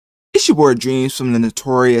It's your boy Dreams from the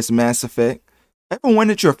notorious Mass Effect. Ever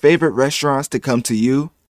wanted your favorite restaurants to come to you?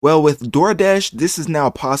 Well, with DoorDash, this is now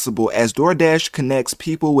possible as DoorDash connects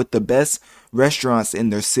people with the best restaurants in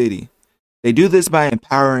their city. They do this by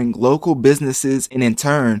empowering local businesses and in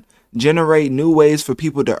turn, generate new ways for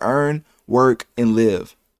people to earn, work, and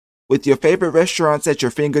live. With your favorite restaurants at your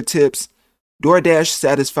fingertips, DoorDash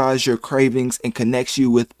satisfies your cravings and connects you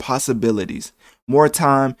with possibilities, more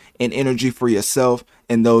time and energy for yourself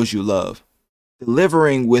and those you love.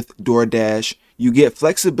 Delivering with DoorDash, you get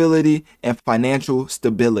flexibility and financial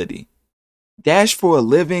stability. Dash for a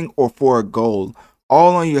living or for a goal,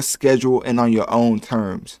 all on your schedule and on your own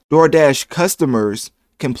terms. DoorDash customers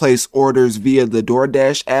can place orders via the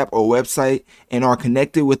DoorDash app or website and are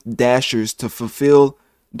connected with Dashers to fulfill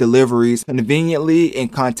deliveries conveniently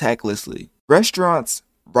and contactlessly. Restaurants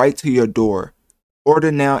right to your door.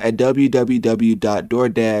 Order now at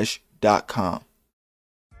www.doordash.com.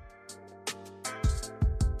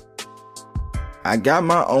 I got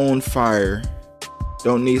my own fire.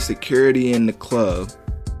 Don't need security in the club.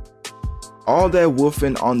 All that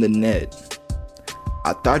woofing on the net.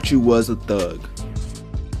 I thought you was a thug.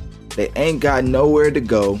 They ain't got nowhere to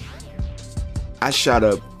go. I shot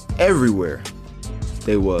up everywhere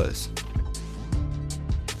they was.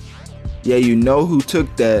 Yeah, you know who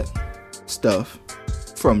took that stuff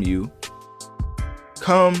from you.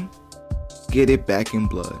 Come get it back in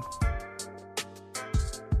blood.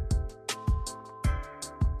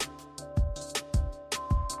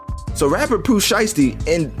 So rapper Pooh Shiesty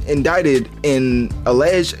indicted in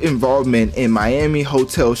alleged involvement in Miami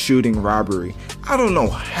hotel shooting robbery. I don't know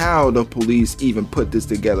how the police even put this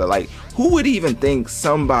together. Like, who would even think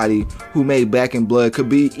somebody who made Back in Blood could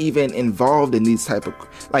be even involved in these type of,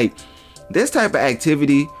 like, this type of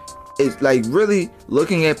activity? Is like really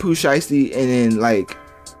looking at Pooh Shiesty and then like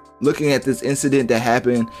looking at this incident that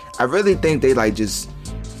happened. I really think they like just,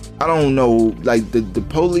 I don't know, like the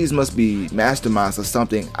police must be masterminds or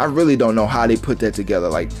something. I really don't know how they put that together.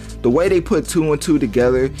 Like the way they put two and two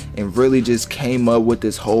together and really just came up with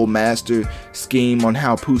this whole master scheme on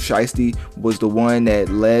how Pooh Shiesty was the one that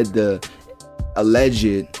led the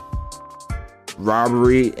alleged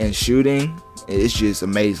robbery and shooting. It's just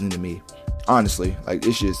amazing to me. Honestly, like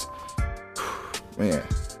it's just, man,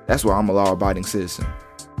 that's why I'm a law-abiding citizen.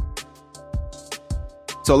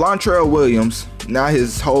 So Lontrell Williams, now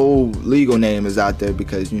his whole legal name is out there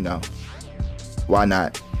because, you know, why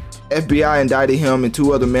not? FBI indicted him and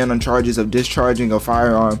two other men on charges of discharging a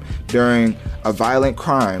firearm during a violent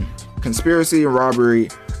crime, conspiracy and robbery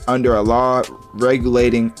under a law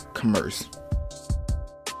regulating commerce.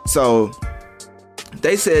 So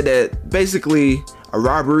they said that basically a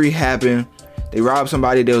robbery happened. They robbed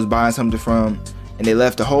somebody they was buying something from, and they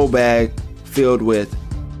left a whole bag filled with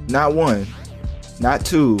not one, not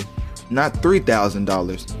two, not $3,000,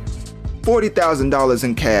 $40,000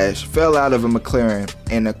 in cash fell out of a McLaren.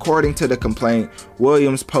 And according to the complaint,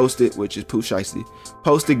 Williams posted, which is Pooh Shiesty,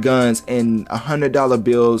 posted guns and $100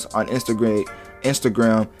 bills on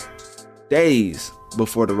Instagram days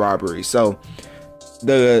before the robbery. So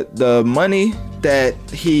the money that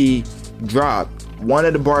he dropped, one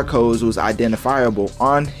of the barcodes was identifiable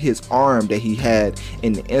on his arm that he had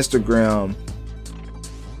in the Instagram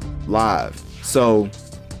live. So,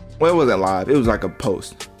 well, it wasn't live. It was like a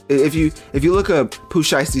post. If you look up Pooh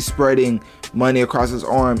Shiesty spreading money across his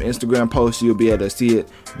arm Instagram post, you'll be able to see it.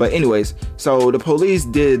 But anyways, so the police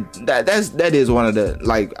did that. That is one of the,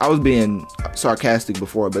 like, I was being sarcastic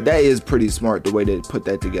before, but that is pretty smart the way they put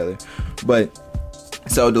that together. But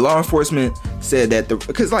so the law enforcement said that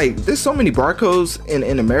because like there's so many barcodes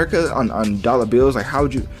in America on dollar bills, like how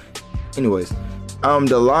would you, anyways,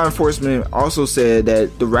 the law enforcement also said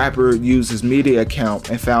that the rapper used his media account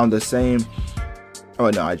and found the same, oh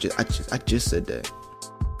no, I just said that.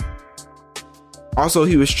 Also,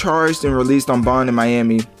 he was charged and released on bond in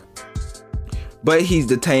Miami, but he's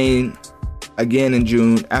detained again in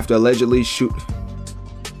June after allegedly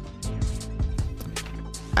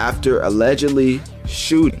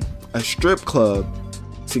shooting a strip club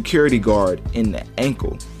security guard in the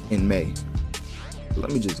ankle in May.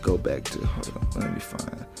 Let me just go back to, hold on, let me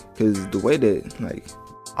find, because the way that, like,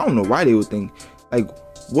 I don't know why they would think, like,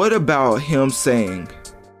 what about him saying,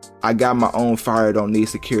 I got my own fire, don't need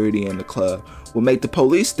security in the club, will make the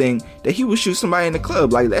police think that he would shoot somebody in the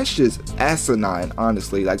club? Like, that's just asinine,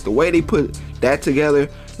 honestly. Like, the way they put that together,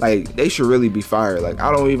 like, they should really be fired. Like,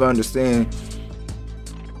 I don't even understand.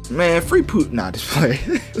 Man, free Pooh. Nah, just play.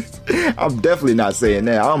 I'm definitely not saying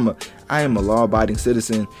that. I am a law-abiding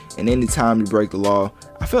citizen, and anytime you break the law,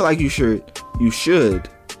 I feel like you should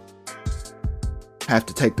have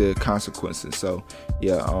to take the consequences. So,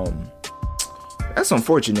 Yeah, that's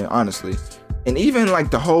unfortunate, honestly. And even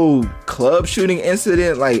like the whole club shooting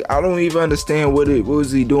incident, like I don't even understand what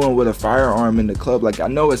was he doing with a firearm in the club. Like I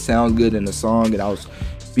know it sounds good in the song and I was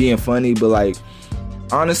being funny, but like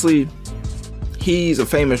honestly, he's a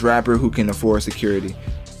famous rapper who can afford security.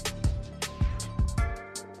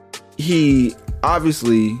 He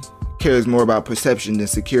obviously cares more about perception than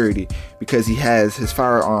security because he has his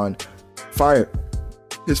firearm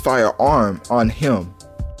on him,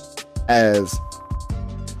 as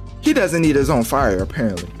he doesn't need his own fire,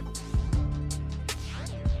 apparently.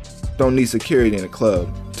 Don't need security in a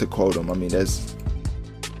club, to quote him. I mean, that's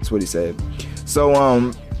what he said. So,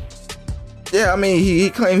 yeah, I mean, he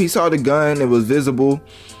claimed he saw the gun, it was visible,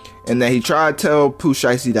 and that he tried to tell Pooh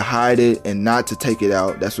Shiesty to hide it and not to take it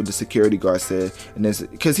out. That's what the security guard said. And then,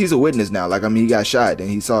 because he's a witness now, like, I mean, he got shot and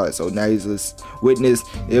he saw it. So now he's a witness.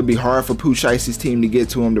 It'll be hard for Pooh Shiesty's team to get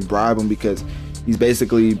to him to bribe him because he's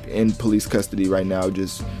basically in police custody right now,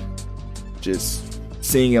 just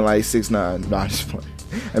singing like 6ix9ine. No, I'm just playing.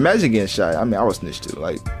 Imagine getting shot. I mean, I was snitched too.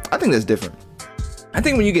 Like, I think that's different. I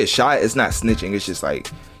think when you get shot, it's not snitching. It's just like,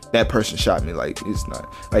 that person shot me. Like, it's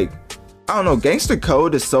not like, I don't know. Gangster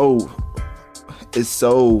code is so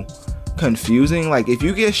confusing. Like, if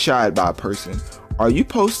you get shot by a person, are you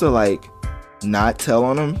supposed to like not tell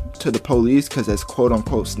on them to the police because that's quote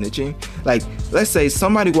unquote snitching? Like, let's say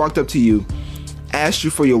somebody walked up to you, asked you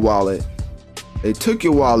for your wallet, they took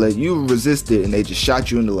your wallet, you resisted, and they just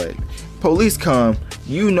shot you in the leg. Police come,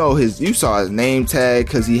 you saw his name tag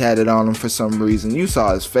because he had it on him for some reason. You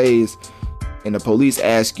saw his face, and the police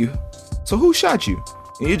ask you, so who shot you?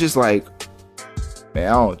 And you're just like, man,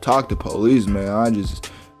 I don't talk to police, man. I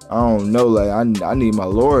don't know. Like, I need my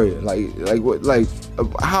lawyer. Like what? Like,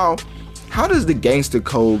 how does the gangster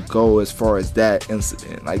code go as far as that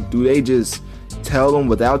incident? Like, do they just tell them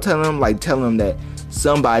without telling them? Like, tell them that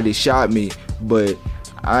somebody shot me, but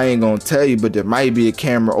I ain't gonna tell you, but there might be a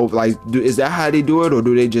camera over. Like, is that how they do it, or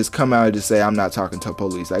do they just come out and just say, I'm not talking to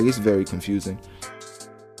police? Like, it's very confusing.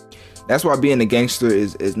 That's why being a gangster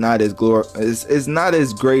is not as it's not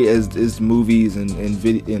as great as movies and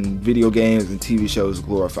video games and TV shows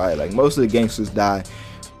glorify. Like, most of the gangsters die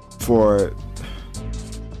for,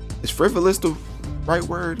 is frivolous the right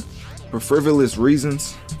word? For frivolous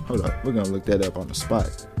reasons. Hold up, we're gonna look that up on the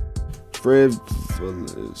spot. Frivolous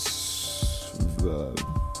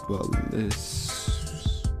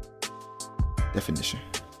definition.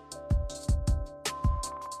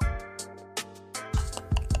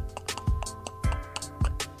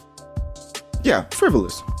 Yeah,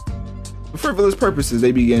 frivolous. For frivolous purposes,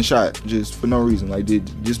 they be getting shot just for no reason. Like,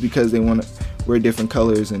 just because they want to wear different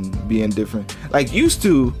colors and be in different. Like, used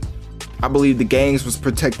to, I believe the gangs was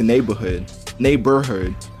protect the neighborhood. I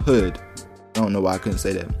don't know why I couldn't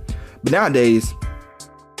say that. But nowadays,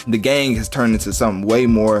 the gang has turned into something way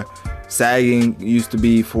more. Sagging used to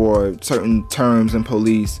be for certain terms in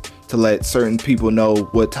police to let certain people know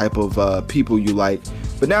what type of people you like.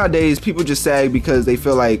 But nowadays, people just sag because they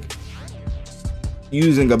feel like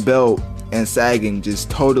using a belt and sagging just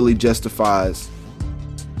totally justifies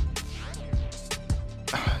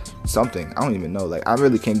something. I don't even know. Like, I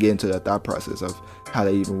really can't get into the thought process of how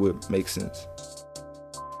that even would make sense.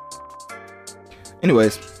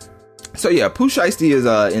 Anyways, so yeah, Pooh Shiesty is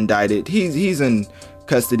indicted. He's in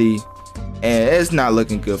custody, and it's not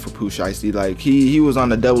looking good for Pooh Shiesty. Like, he was on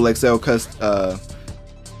the XXL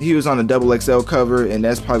cover, and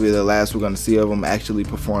that's probably the last we're gonna see of him actually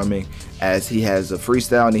performing, as he has a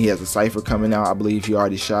freestyle and he has a cypher coming out. I believe he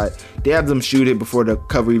already shot. They have them shoot it before the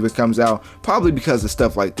cover even comes out, probably because of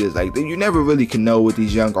stuff like this. Like, you never really can know with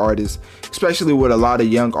these young artists, especially with a lot of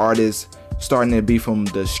young artists starting to be from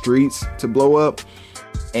the streets to blow up.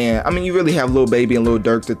 And I mean, you really have Lil Baby and Lil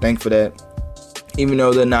Durk to thank for that, even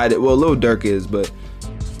though they're not, well, Lil Durk is, but,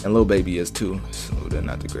 and Lil Baby is too, so they're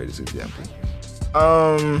not the greatest example.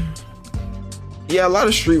 Yeah, a lot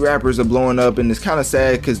of street rappers are blowing up, and it's kind of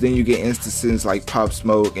sad because then you get instances like Pop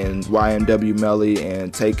Smoke and YNW Melly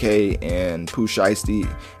and TK and Pooh Shiesty,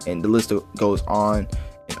 and the list goes on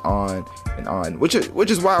and on and on. Which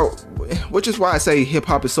is why I say hip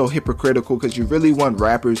hop is so hypocritical, because you really want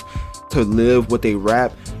rappers to live what they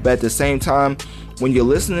rap, but at the same time, when you're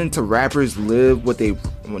listening to rappers live what they,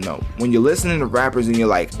 when you're listening to rappers and you're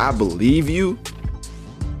like, I believe you,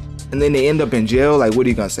 and then they end up in jail, like, what are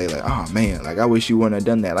you gonna say? Like, oh man, like, I wish you wouldn't have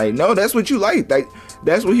done that. Like, no, that's what you like. Like,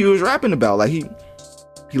 that's what he was rapping about. Like, he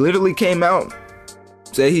literally came out,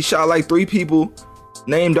 said he shot like 3 people,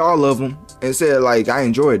 named all of them, and said, like, I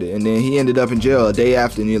enjoyed it. And then he ended up in jail a day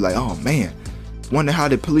after, and you're like, oh man, wonder how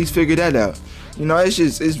the police figured that out. You know, it's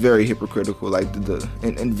very hypocritical, like,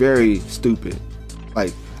 and very stupid.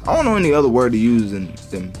 Like, I don't know any other word to use than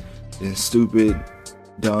stupid,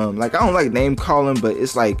 dumb. Like, I don't like name calling, but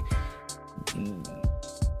it's like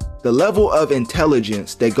the level of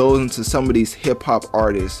intelligence that goes into some of these hip hop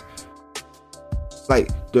artists. Like,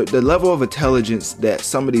 the level of intelligence that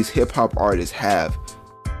some of these hip hop artists have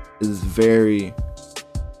is very,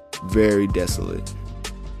 very desolate.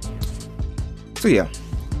 So yeah,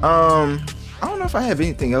 I don't know if I have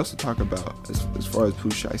anything else to talk about as far as Pooh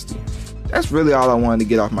Shiesty. That's really all I wanted to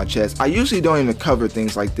get off my chest. I usually don't even cover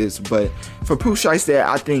things like this, but for Pooh Shiesty,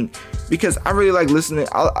 I think, because I really like listening.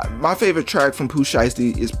 My favorite track from Pooh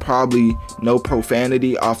Shiesty is probably No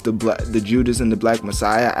Profanity off the Judas and the Black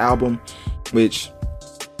Messiah album, which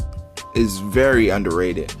is very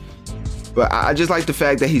underrated. But I just like the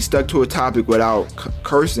fact that he stuck to a topic without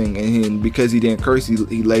cursing, and because he didn't curse, he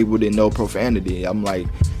labeled it No Profanity. I'm like,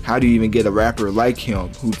 how do you even get a rapper like him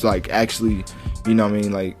who's like actually, you know what I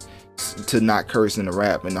mean, like, to not curse in the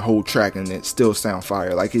rap and the whole track and it still sound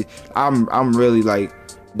fire? Like, I'm really like,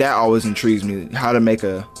 that always intrigues me, how to make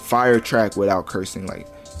a fire track without cursing. Like,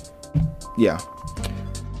 yeah.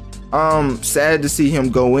 Sad to see him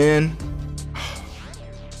go in.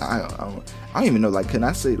 I don't even know, like, can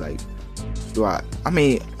I say, like, I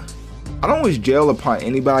mean, I don't wish jail upon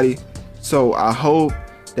anybody, so I hope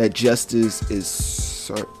that justice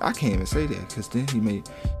is, I can't even say that, because then he may,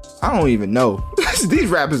 I don't even know. These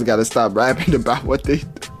rappers gotta stop rapping about what they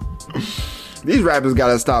do. These rappers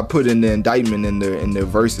gotta stop putting the indictment in their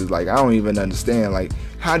verses. Like, I don't even understand, like,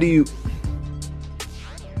 how do you,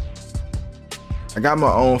 I got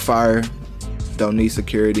my own fire, don't need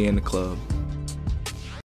security in the club.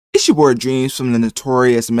 It's your boy Dreams from the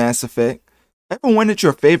notorious Mass Effect. Ever wanted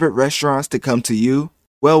your favorite restaurants to come to you?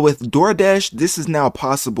 Well, with DoorDash, this is now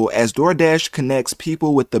possible, as DoorDash connects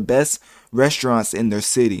people with the best restaurants in their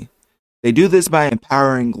city. They do this by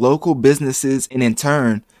empowering local businesses and, in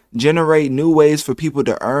turn, generate new ways for people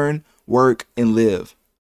to earn, work, and live.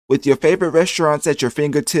 With your favorite restaurants at your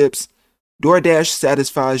fingertips, DoorDash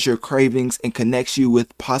satisfies your cravings and connects you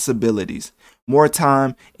with possibilities, more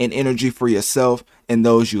time and energy for yourself and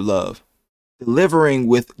those you love. Delivering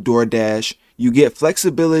with DoorDash, you get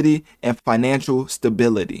flexibility and financial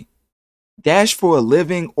stability. Dash for a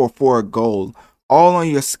living or for a goal, all on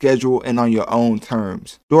your schedule and on your own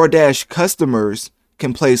terms. DoorDash customers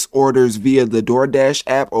can place orders via the DoorDash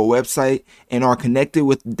app or website and are connected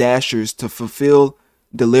with Dashers to fulfill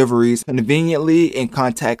deliveries conveniently and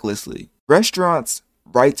contactlessly. Restaurants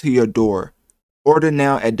right to your door. Order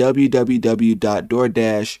now at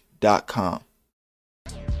www.doordash.com.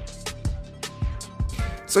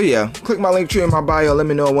 So yeah, click my link tree in my bio. Let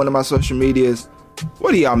me know on one of my social medias.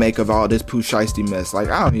 What do y'all make of all this Pooh Shiesty mess? Like,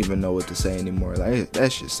 I don't even know what to say anymore. Like,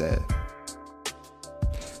 that's just sad.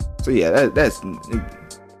 So yeah, that's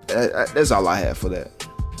all I have for that.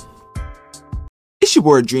 It's your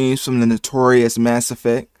boy Dreams from the notorious Mass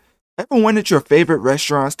Effect. Ever wanted your favorite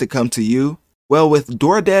restaurants to come to you? Well, with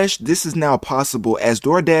DoorDash, this is now possible, as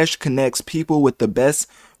DoorDash connects people with the best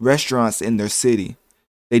restaurants in their city.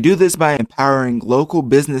 They do this by empowering local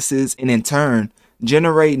businesses and, in turn,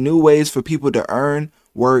 generate new ways for people to earn,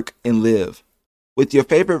 work, and live. With your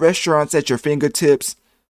favorite restaurants at your fingertips,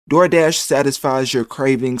 DoorDash satisfies your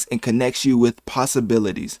cravings and connects you with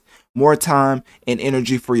possibilities, more time and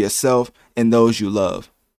energy for yourself and those you love.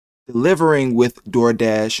 Delivering with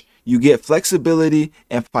DoorDash, you get flexibility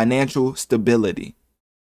and financial stability.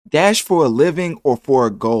 Dash for a living or for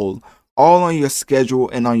a goal, all on your schedule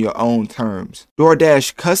and on your own terms.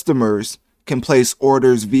 DoorDash customers can place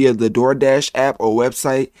orders via the DoorDash app or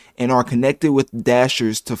website and are connected with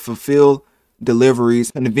Dashers to fulfill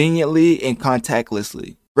deliveries conveniently and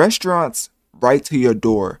contactlessly. Restaurants right to your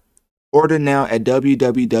door. Order now at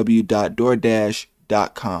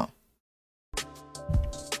www.doordash.com.